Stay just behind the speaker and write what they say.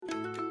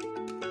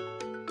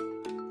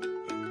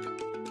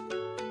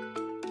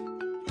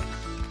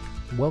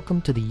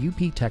Welcome to the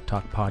UP Tech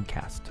Talk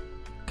podcast,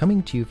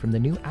 coming to you from the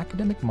new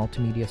Academic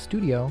Multimedia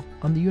Studio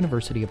on the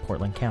University of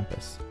Portland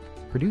campus,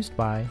 produced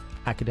by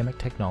Academic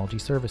Technology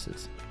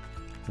Services,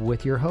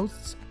 with your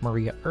hosts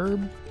Maria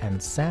Erb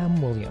and Sam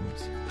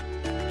Williams.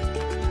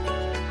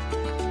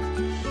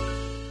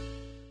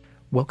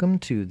 Welcome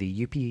to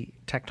the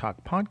UP Tech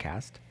Talk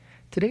podcast.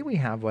 Today we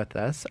have with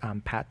us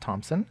Pat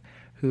Thompson,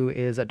 who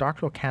is a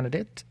doctoral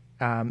candidate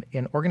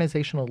in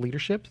organizational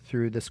leadership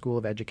through the School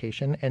of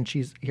Education, and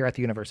she's here at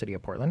the University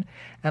of Portland,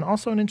 and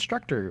also an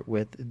instructor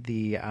with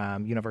the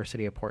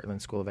University of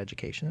Portland School of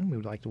Education. We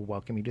would like to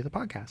welcome you to the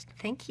podcast.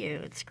 Thank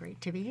you. It's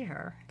great to be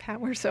here. Pat,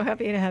 we're so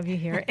happy to have you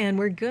here, and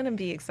we're going to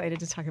be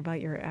excited to talk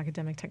about your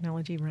Academic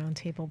Technology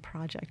Roundtable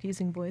project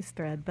using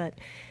VoiceThread. But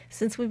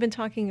since we've been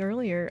talking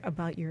earlier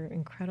about your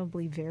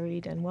incredibly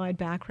varied and wide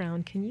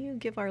background, can you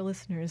give our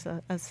listeners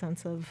a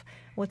sense of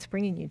what's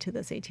bringing you to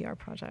this ATR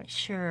project?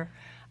 Sure.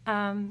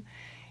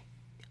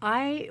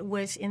 I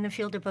was in the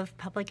field of both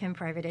public and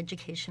private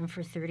education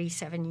for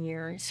 37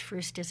 years,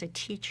 first as a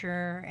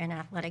teacher and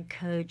athletic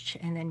coach,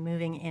 and then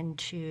moving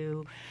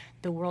into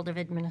the world of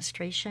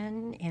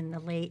administration in the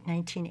late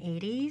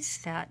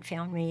 1980s. That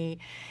found me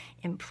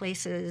in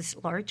places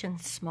large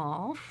and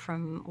small,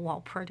 from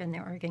Walport and the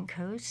Oregon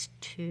coast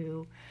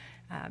to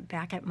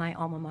back at my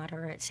alma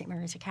mater at St.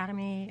 Mary's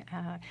Academy,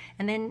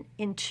 and then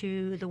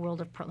into the world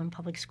of Portland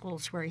Public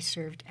Schools, where I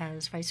served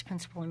as vice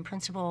principal and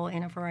principal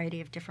in a variety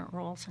of different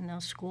roles in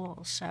those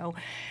schools. So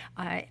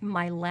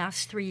my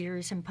last 3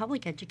 years in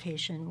public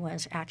education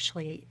was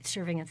actually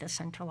serving at the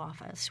central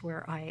office,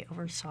 where I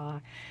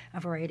oversaw a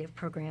variety of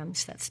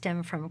programs that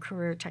stem from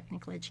career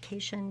technical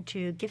education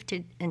to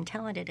gifted and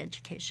talented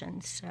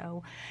education.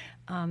 So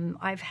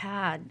I've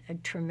had a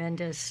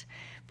tremendous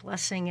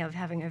blessing of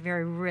having a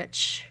very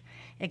rich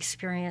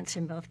experience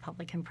in both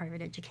public and private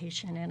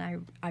education, and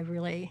I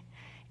really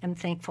am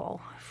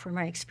thankful for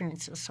my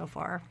experiences so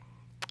far.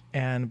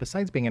 And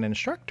besides being an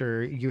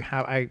instructor, you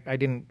have I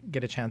didn't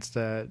get a chance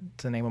to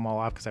name them all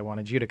off because I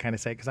wanted you to kind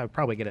of say, because I would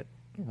probably get it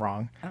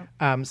wrong.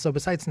 Oh. So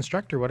besides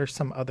instructor, what are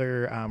some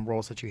other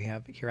roles that you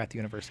have here at the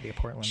University of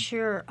Portland?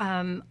 Sure.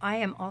 I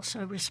am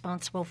also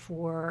responsible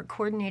for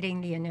coordinating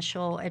the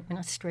initial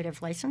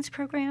administrative license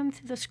program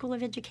through the School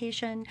of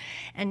Education,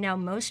 and now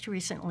most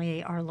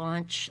recently our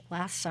launch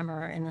last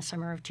summer, in the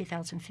summer of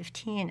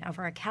 2015, of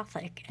our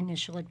Catholic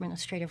initial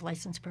administrative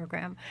license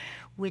program,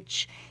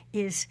 which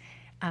is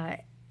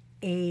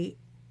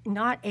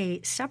not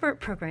a separate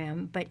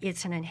program, but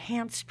it's an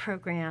enhanced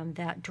program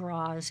that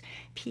draws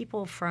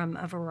people from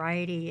a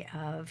variety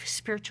of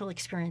spiritual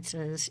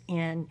experiences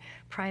in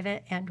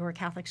private and or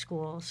Catholic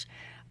schools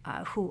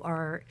who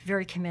are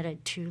very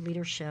committed to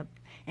leadership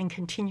and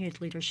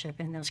continued leadership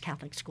in those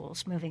Catholic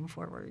schools moving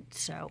forward.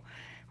 So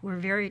we're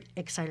very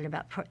excited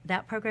about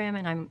that program,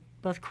 and I'm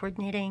both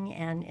coordinating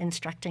and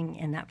instructing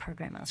in that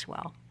program as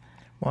well.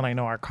 Well, and I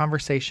know our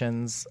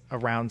conversations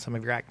around some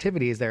of your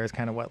activities there is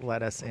kind of what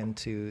led us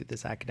into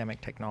this Academic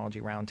Technology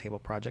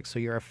Roundtable project. So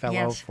you're a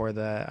fellow for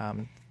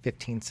the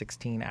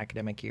 15-16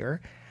 academic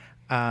year,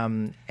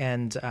 and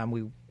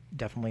we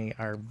definitely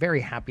are very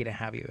happy to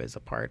have you as a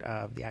part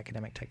of the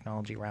Academic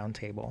Technology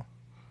Roundtable.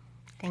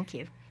 Thank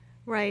you.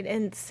 Right,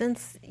 and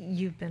since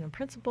you've been a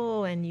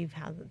principal and you've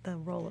had the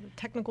role of a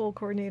technical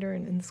coordinator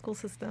in the school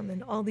system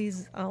and all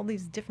these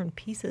different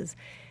pieces,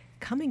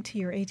 coming to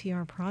your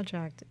ATR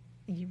project,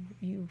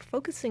 you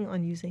focusing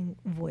on using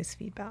voice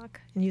feedback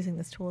and using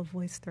this tool of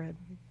VoiceThread.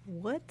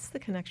 What's the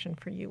connection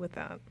for you with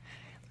that?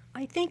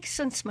 I think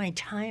since my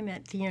time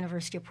at the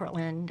University of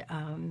Portland,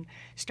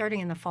 starting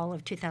in the fall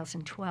of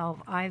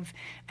 2012, I've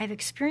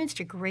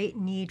experienced a great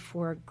need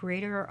for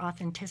greater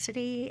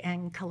authenticity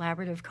and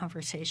collaborative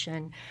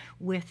conversation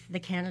with the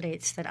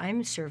candidates that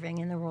I'm serving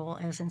in the role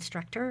as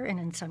instructor and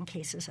in some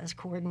cases as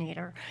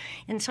coordinator.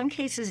 In some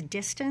cases,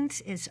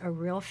 distance is a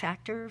real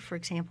factor. For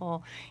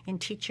example, in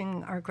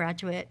teaching our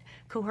graduate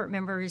cohort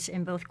members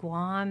in both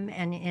Guam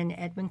and in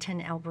Edmonton,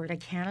 Alberta,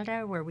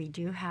 Canada, where we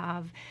do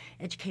have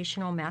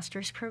educational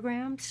master's programs.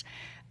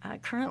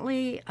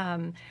 Currently,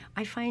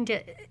 I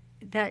find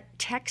that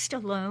text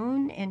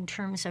alone, in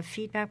terms of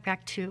feedback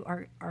back to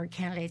our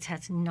candidates,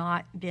 has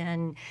not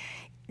been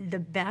the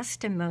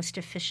best and most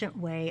efficient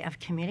way of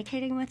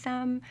communicating with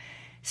them.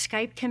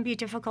 Skype can be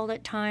difficult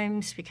at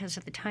times because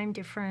of the time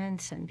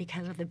difference and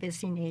because of the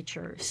busy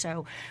nature.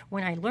 So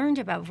when I learned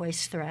about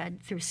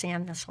VoiceThread through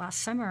Sam this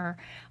last summer,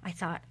 I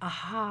thought,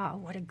 aha,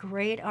 what a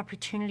great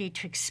opportunity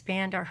to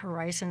expand our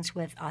horizons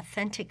with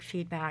authentic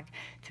feedback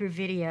through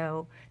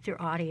video, through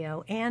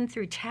audio, and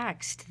through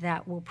text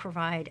that will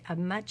provide a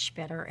much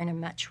better and a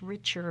much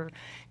richer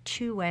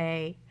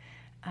two-way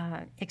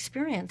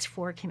experience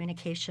for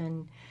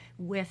communication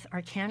with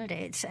our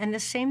candidates. And the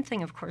same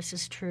thing, of course,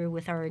 is true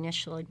with our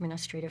initial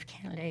administrative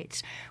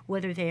candidates,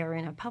 whether they are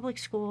in a public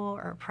school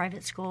or a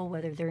private school,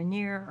 whether they're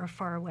near or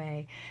far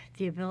away.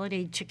 The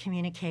ability to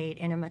communicate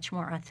in a much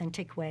more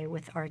authentic way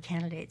with our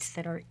candidates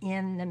that are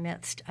in the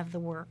midst of the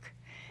work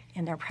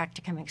and their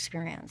practicum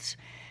experience.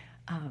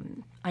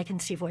 I can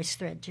see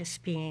VoiceThread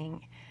just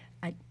being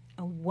a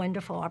a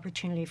wonderful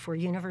opportunity for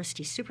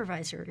university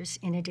supervisors,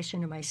 in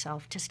addition to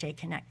myself, to stay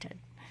connected.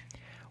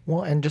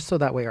 Well, and just so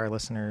that way our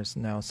listeners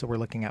know, so we're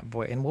looking at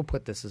and we'll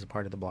put this as a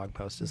part of the blog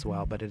post as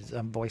well, but it's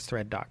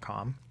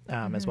voicethread.com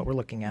is what we're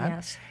looking at.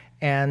 Yes.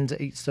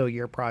 And so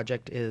your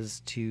project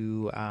is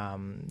to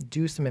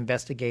do some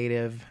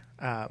investigative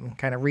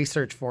kind of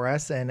research for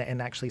us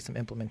and actually some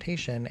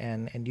implementation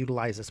and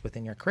utilize this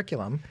within your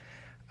curriculum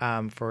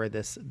for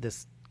this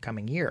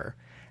coming year.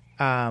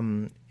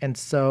 And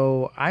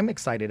so I'm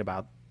excited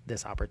about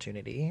this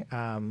opportunity.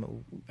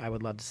 I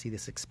would love to see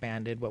this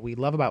expanded. What we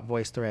love about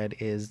VoiceThread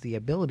is the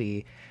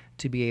ability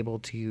to be able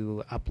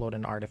to upload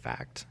an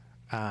artifact.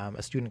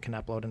 A student can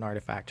upload an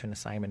artifact to an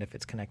assignment if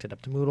it's connected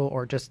up to Moodle,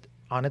 or just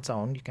on its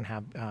own. You can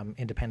have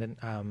independent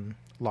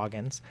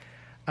logins.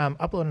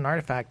 Upload an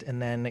artifact,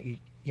 and then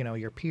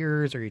your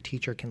peers or your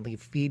teacher can leave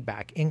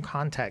feedback in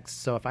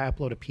context. So if I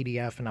upload a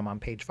PDF and I'm on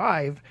page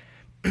 5,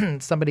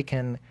 somebody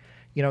can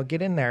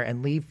get in there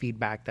and leave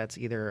feedback that's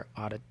either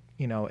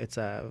it's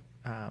a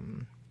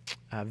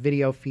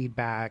video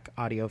feedback,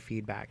 audio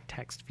feedback,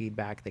 text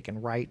feedback. They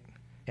can write,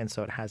 and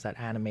so it has that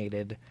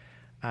animated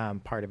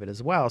part of it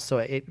as well. So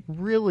it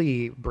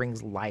really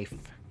brings life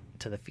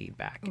to the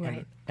feedback.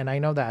 Right. And I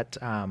know that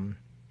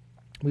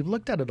we've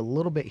looked at it a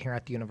little bit here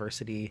at the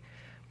university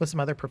with some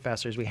other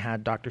professors. We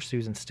had Dr.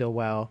 Susan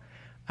Stillwell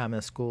in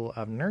the School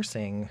of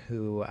Nursing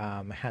who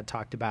had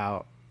talked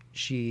about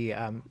she's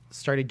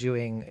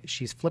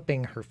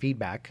flipping her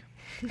feedback.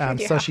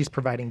 So she's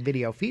providing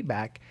video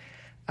feedback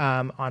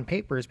on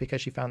papers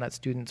because she found that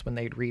students, when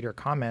they'd read her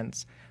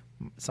comments,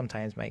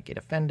 sometimes might get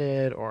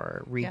offended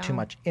or read too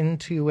much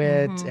into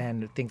it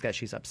and think that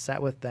she's upset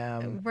with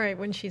them. Right,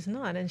 when she's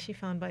not. And she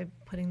found by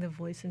putting the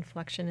voice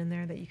inflection in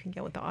there that you can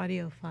get with the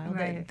audio file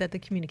that the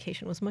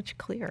communication was much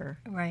clearer.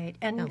 Right.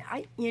 And,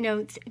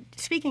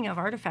 speaking of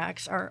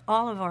artifacts,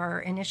 all of our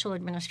initial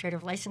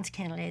administrative license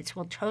candidates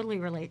will totally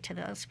relate to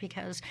this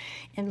because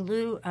in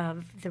lieu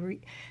of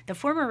the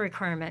former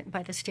requirement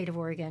by the state of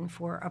Oregon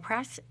for a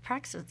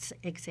praxis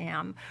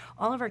exam,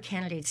 all of our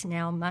candidates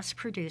now must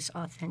produce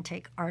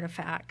authentic artifacts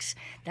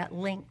that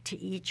link to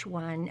each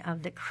one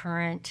of the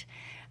current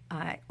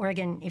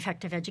Oregon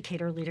Effective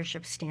Educator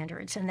Leadership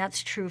Standards. And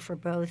that's true for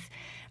both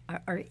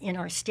in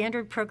our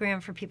standard program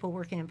for people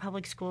working in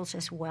public schools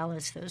as well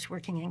as those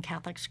working in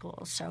Catholic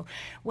schools. So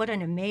what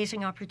an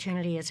amazing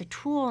opportunity as a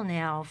tool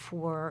now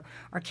for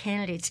our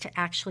candidates to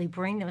actually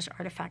bring those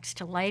artifacts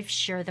to life,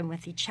 share them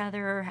with each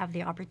other, have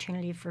the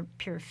opportunity for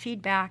peer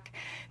feedback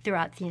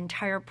throughout the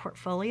entire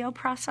portfolio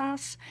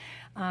process.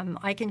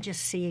 I can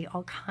just see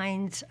all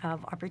kinds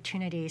of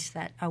opportunities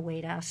that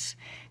await us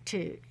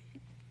to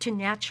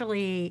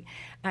naturally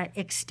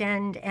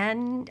extend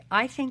and,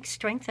 I think,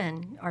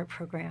 strengthen our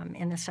program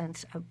in the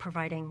sense of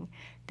providing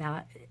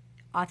that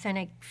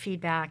authentic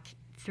feedback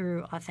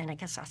through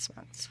authentic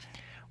assessments.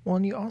 Well,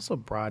 and you also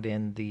brought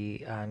in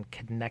the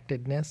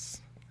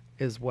connectedness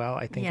as well,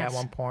 I think, at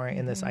one point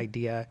in this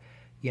idea.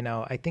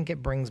 I think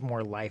it brings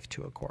more life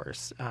to a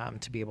course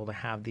to be able to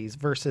have these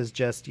versus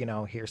just,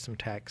 here's some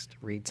text,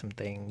 read some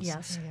things,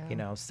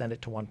 send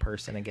it to one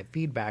person and get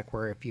feedback,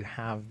 where if you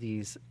have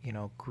these,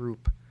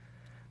 group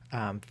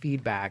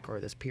feedback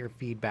or this peer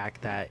feedback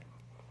that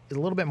is a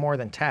little bit more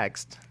than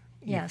text,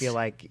 you feel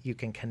like you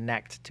can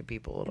connect to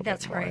people a little bit more.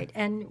 That's right.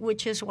 And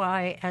which is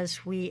why,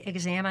 as we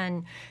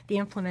examine the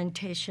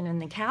implementation in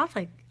the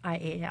Catholic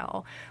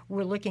IAL,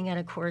 we're looking at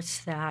a course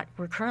that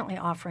we're currently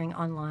offering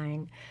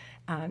online.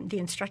 The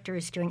instructor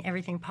is doing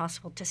everything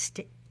possible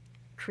to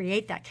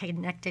create that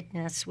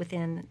connectedness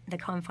within the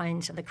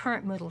confines of the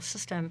current Moodle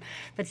system.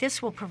 But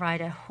this will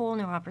provide a whole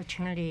new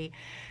opportunity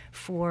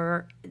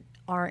for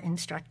our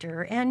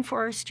instructor and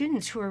for our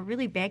students who are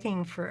really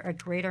begging for a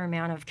greater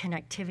amount of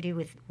connectivity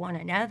with one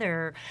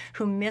another,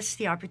 who miss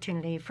the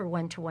opportunity for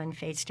one-to-one,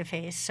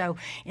 face-to-face. So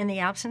in the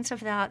absence of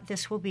that,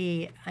 this will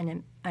be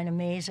an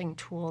amazing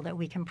tool that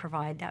we can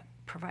provide that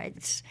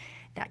provides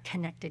that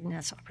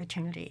connectedness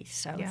opportunity.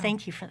 So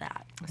thank you for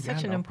that.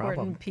 Such an important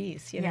problem.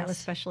 piece,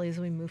 especially as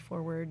we move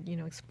forward,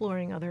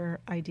 exploring other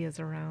ideas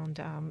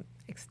around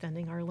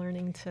extending our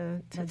learning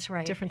to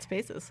different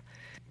spaces.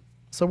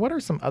 So what are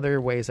some other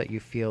ways that you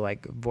feel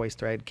like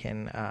VoiceThread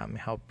can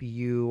help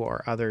you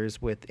or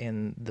others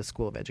within the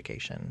School of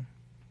Education?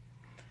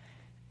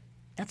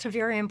 That's a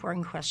very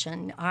important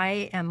question.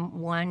 I am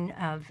one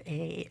of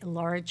a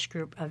large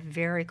group of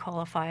very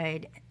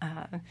qualified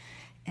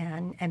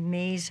and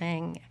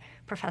amazing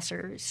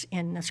professors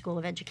in the School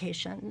of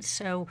Education.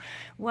 So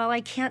while I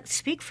can't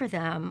speak for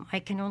them, I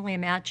can only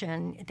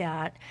imagine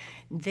that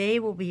they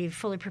will be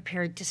fully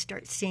prepared to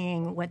start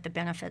seeing what the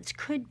benefits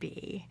could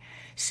be.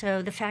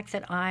 So the fact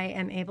that I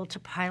am able to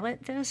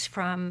pilot this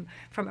from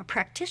a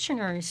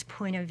practitioner's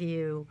point of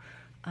view,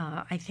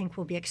 I think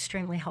will be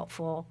extremely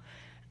helpful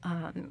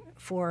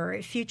for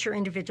future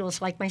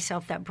individuals like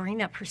myself that bring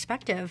that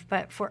perspective,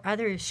 but for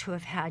others who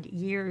have had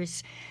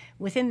years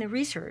within the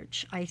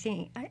research, I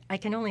think I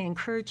can only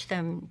encourage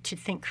them to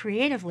think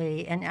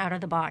creatively and out of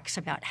the box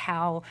about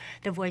how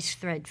the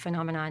VoiceThread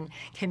phenomenon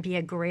can be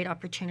a great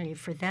opportunity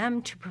for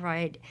them to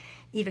provide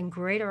even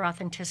greater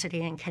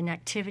authenticity and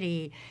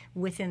connectivity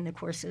within the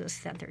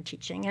courses that they're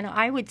teaching. And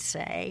I would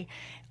say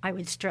I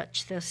would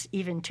stretch this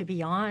even to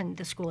beyond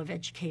the School of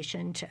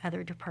Education to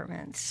other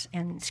departments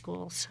and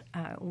schools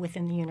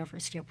within the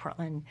University of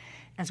Portland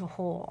as a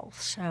whole.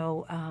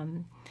 So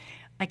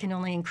I can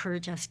only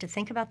encourage us to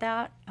think about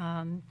that.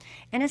 And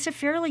it's a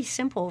fairly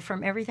simple,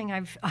 from everything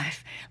I've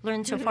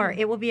learned so far,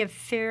 it will be a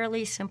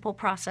fairly simple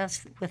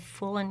process with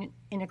full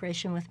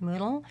integration with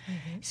Moodle.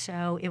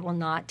 So it will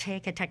not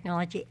take a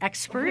technology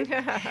expert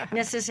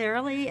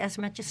necessarily, as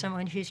much as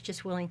someone who's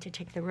just willing to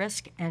take the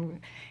risk and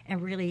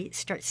really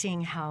start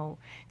seeing how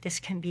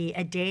this can be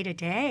a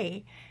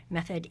day-to-day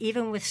method,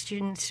 even with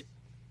students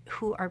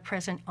who are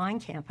present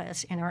on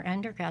campus in our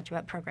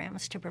undergraduate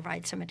programs, to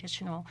provide some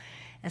additional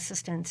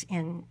assistance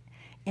in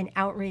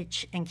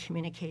outreach and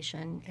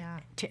communication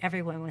to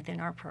everyone within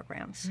our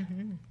programs.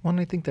 Well, and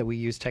I think that we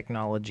use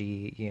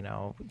technology,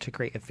 to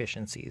create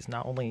efficiencies.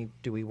 Not only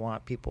do we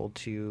want people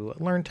to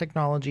learn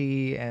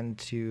technology and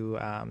to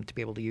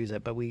be able to use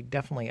it, but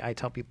I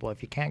tell people,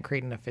 if you can't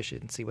create an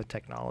efficiency with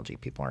technology,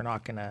 people are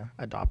not going to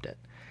adopt it.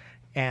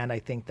 And I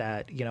think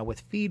that,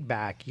 with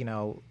feedback,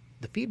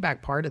 the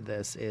feedback part of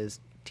this is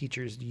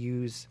teachers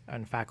use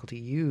and faculty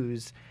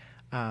use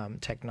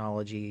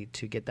technology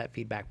to get that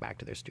feedback back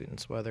to their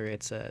students, whether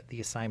it's the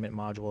assignment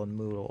module in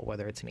Moodle,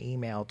 whether it's an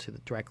email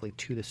directly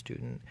to the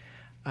student.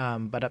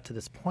 But up to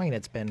this point,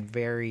 it's been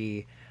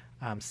very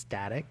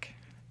static.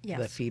 Yes.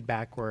 The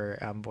feedback where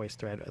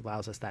VoiceThread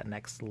allows us that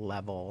next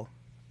level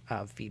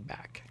of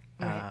feedback.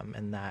 Right.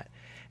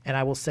 And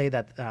I will say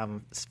that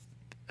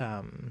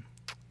the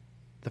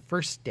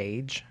first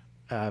stage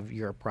of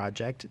your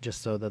project,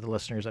 just so that the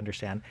listeners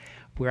understand,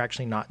 we're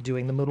actually not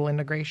doing the Moodle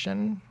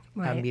integration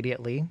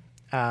immediately,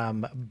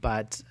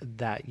 but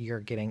that you're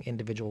getting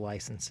individual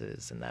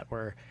licenses and that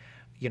we're,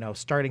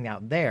 starting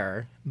out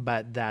there,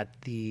 but that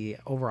the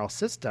overall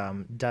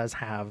system does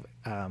have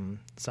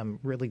some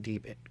really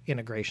deep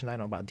integration. I don't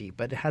know about deep,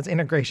 but it has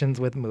integrations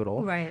with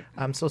Moodle. Right.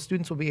 So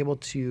students will be able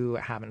to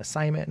have an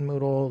assignment in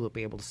Moodle. They'll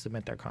be able to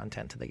submit their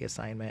content to the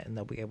assignment, and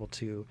they'll be able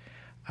to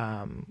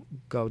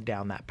go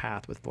down that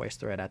path with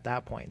VoiceThread at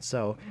that point.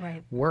 So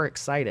we're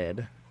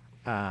excited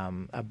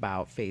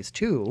about phase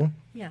 2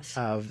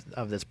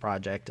 of this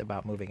project,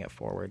 about moving it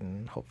forward,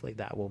 and hopefully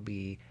that will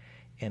be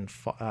in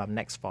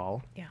next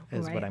fall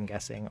is what I'm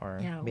guessing,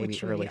 or maybe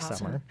early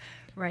summer.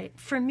 Right.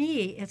 For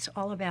me, it's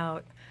all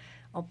about,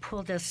 I'll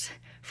pull this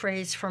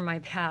phrase from my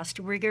past: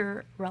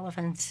 rigor,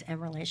 relevance,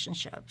 and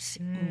relationships.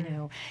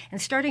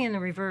 And starting in the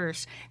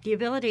reverse, the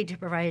ability to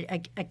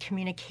provide a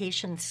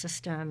communication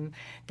system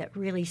that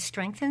really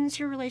strengthens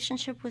your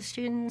relationship with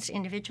students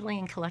individually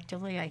and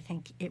collectively. I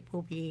think it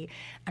will be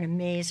an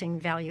amazing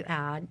value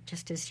add.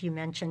 Just as you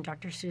mentioned,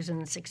 Dr.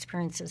 Susan's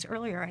experiences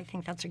earlier, I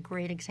think that's a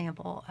great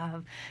example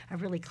of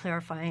really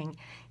clarifying,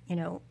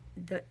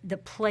 the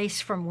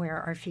place from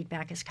where our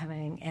feedback is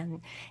coming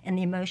and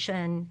the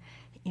emotion,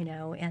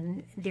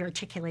 and the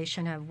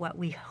articulation of what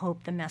we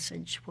hope the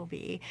message will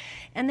be.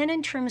 And then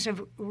in terms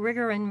of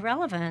rigor and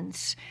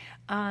relevance,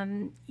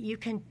 you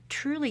can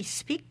truly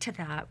speak to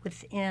that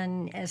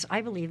within, as I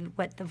believe,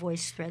 what the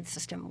VoiceThread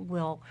system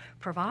will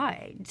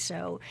provide.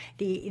 So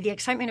the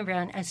excitement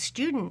around a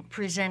student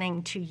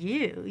presenting to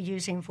you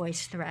using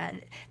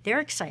VoiceThread,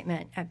 their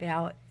excitement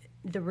about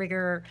the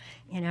rigor,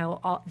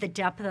 the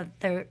depth of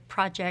the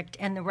project,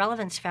 and the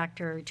relevance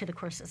factor to the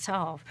course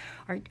itself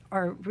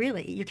are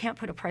really, you can't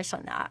put a price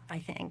on that, I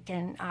think.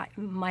 And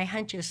my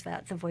hunch is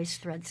that the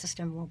VoiceThread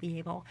system will be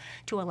able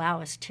to allow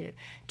us to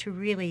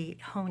really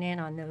hone in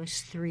on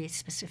those 3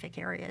 specific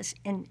areas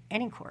in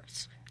any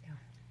course.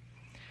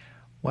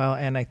 Well,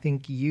 and I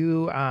think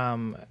you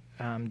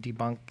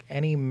debunk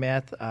any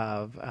myth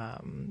of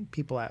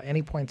people at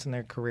any points in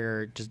their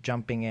career just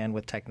jumping in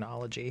with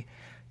technology.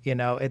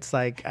 It's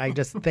like, I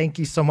just thank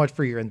you so much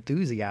for your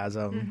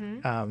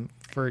enthusiasm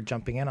for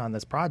jumping in on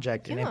this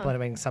project and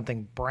implementing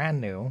something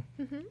brand new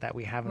that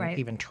we haven't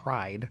even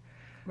tried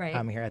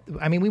here.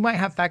 We might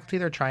have faculty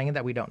that are trying it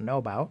that we don't know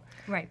about.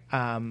 Right.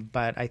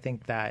 But I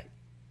think that,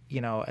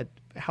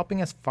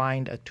 helping us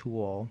find a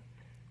tool,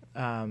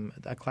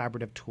 a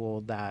collaborative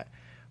tool that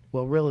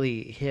will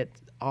really hit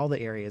all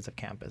the areas of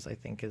campus, I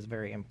think is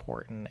very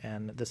important.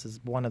 And this is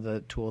one of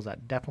the tools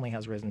that definitely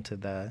has risen to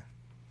the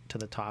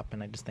top,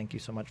 and I just thank you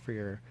so much for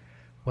your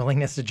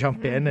willingness to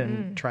jump in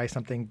and try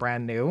something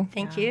brand new.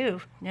 Thank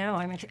you. No,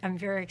 I'm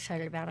very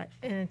excited about it.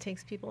 And it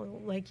takes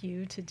people like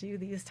you to do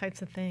these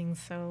types of things,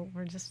 so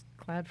we're just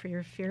glad for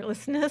your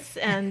fearlessness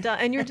and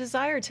your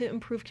desire to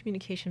improve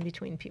communication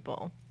between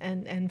people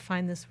and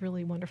find this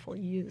really wonderful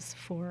use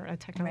for a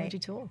technology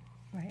tool.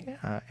 Right.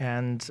 Yeah,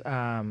 and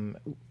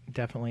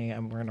definitely,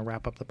 we're going to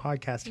wrap up the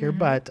podcast here,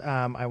 but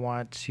I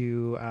want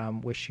to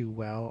wish you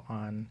well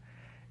on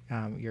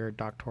your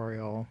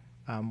doctoral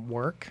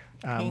work.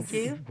 Thank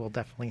you. We'll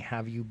definitely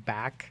have you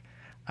back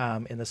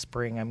in the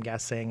spring, I'm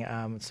guessing.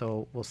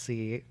 So we'll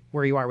see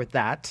where you are with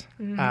that.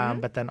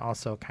 But then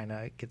also kind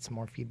of get some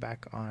more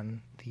feedback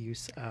on the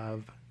use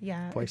of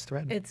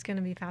VoiceThread. It's going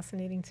to be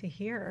fascinating to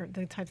hear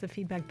the types of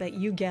feedback that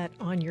you get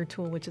on your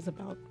tool, which is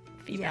about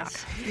feedback.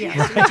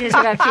 Yes, which is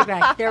about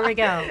feedback. There we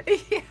go.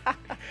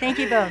 Thank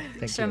you both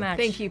so much.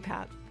 Thank you,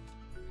 Pat.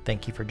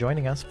 Thank you for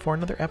joining us for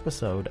another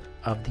episode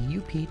of the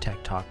UP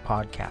Tech Talk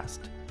podcast.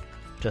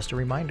 Just a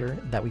reminder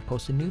that we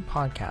post a new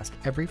podcast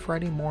every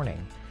Friday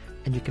morning,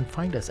 and you can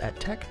find us at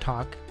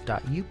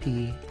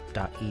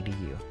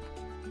techtalk.up.edu.